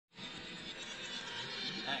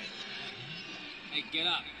get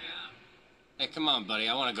up. Hey, come on, buddy.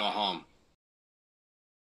 I want to go home.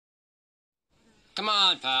 Come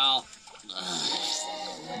on, pal.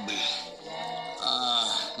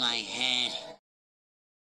 My head.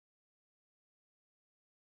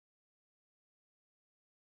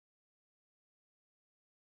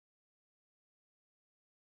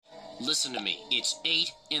 Listen to me. It's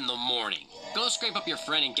 8 in the morning. Go scrape up your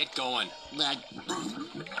friend and get going. Friend?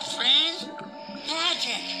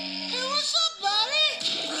 Patrick! Hey, what's up,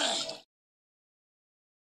 buddy?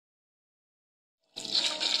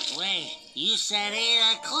 Wait, you said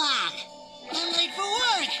 8 o'clock. I'm late for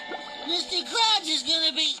work. Mr. Krabs is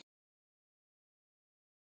gonna be...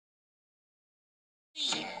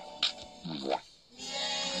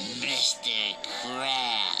 Mr.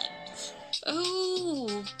 Krabs.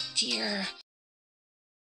 Oh, dear.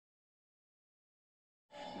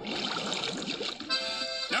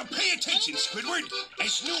 Now pay attention, Squidward.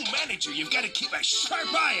 As new manager, you've got to keep a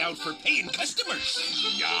sharp eye out for paying customers.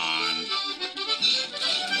 Yawn.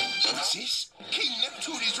 What's this? King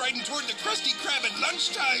Neptune is riding toward the Krusty Krab at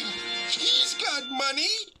lunchtime. He's got money.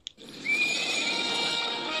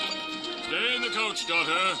 Stay in the coach,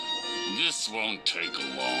 daughter. This won't take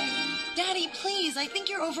long. Daddy, please, I think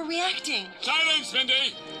you're overreacting. Silence,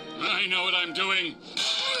 Mindy! I know what I'm doing.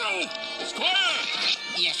 Oh, Squire!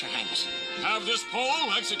 Yes, Your Highness. Have this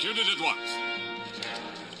poll executed at once.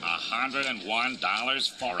 $101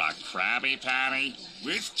 for a Krabby Patty?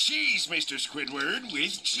 With cheese, Mr. Squidward,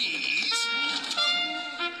 with cheese.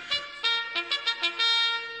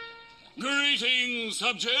 Greetings,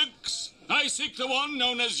 subjects. I seek the one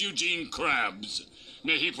known as Eugene Krabs.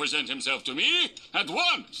 May he present himself to me at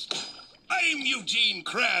once. I'm Eugene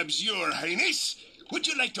Krabs, Your Highness. Would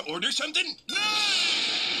you like to order something? Nay!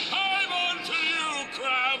 I'm on to you,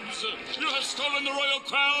 Krabs. You have stolen the royal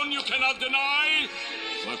crown you cannot deny.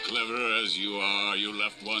 But clever as you are, you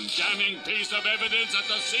left one damning piece of evidence at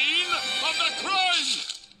the scene of the crime.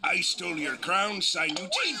 I stole your crown, signed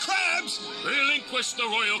Eugene Krabs. Relinquish the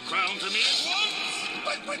royal crown to me at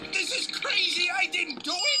once. But this is crazy. I didn't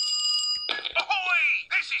do it. Ahoy!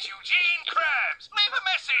 This is Eugene Krabs. Leave a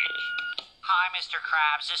message. Hi, Mr.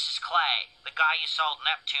 Krabs. This is Clay, the guy you sold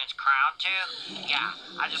Neptune's crown to. Yeah,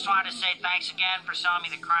 I just wanted to say thanks again for selling me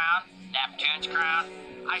the crown, Neptune's crown.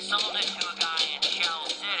 I sold it to a guy in Shell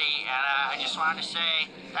City, and I just wanted to say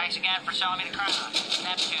thanks again for selling me the crown,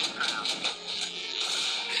 Neptune's crown.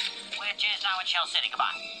 Which is now in Shell City.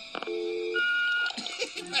 Goodbye.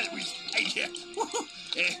 That was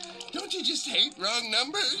don't you just hate wrong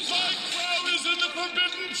numbers? My crown is in the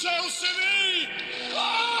forbidden Shell City!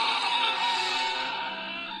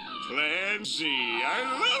 Plan Z. I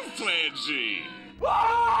love Plan Z.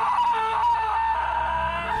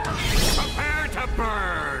 Prepare to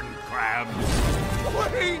burn, Krabs.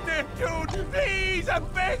 Wait, Neptune, please, I'm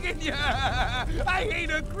begging you. I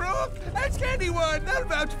ain't a crook. Ask anyone. They'll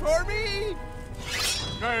vouch for me.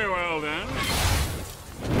 Very well, then.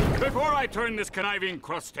 Before I turn this conniving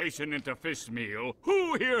crustacean into fish meal,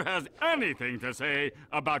 who here has anything to say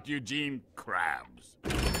about Eugene Krabs?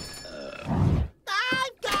 I've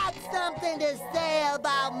got something to say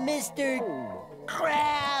about Mr.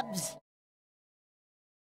 Krabs.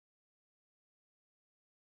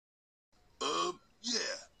 Yeah.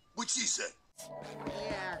 What's he say?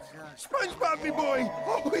 Yeah, SpongeBob, me boy.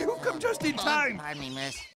 Oh, you come just in time. Pardon me,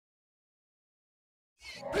 miss.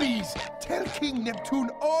 Please, tell King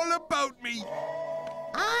Neptune all about me.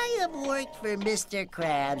 I have worked for Mr.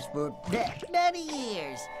 Krabs for many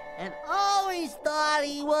years and always thought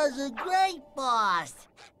he was a great boss.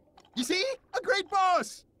 You see? A great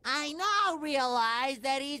boss. I now realize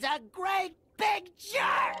that he's a great big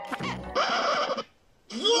jerk.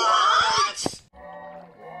 What?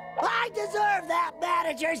 I deserve that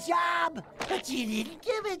manager's job, but you didn't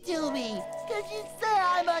give it to me because you say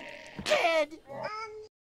I'm a kid.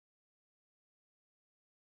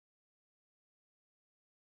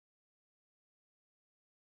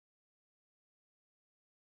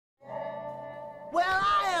 Well,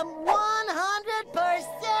 I am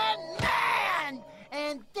 100% man,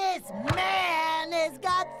 and this man has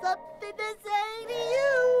got something to say to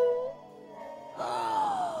you.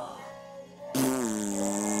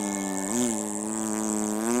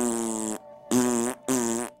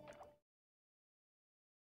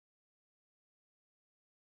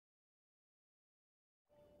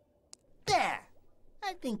 There.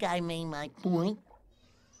 I think I made my point.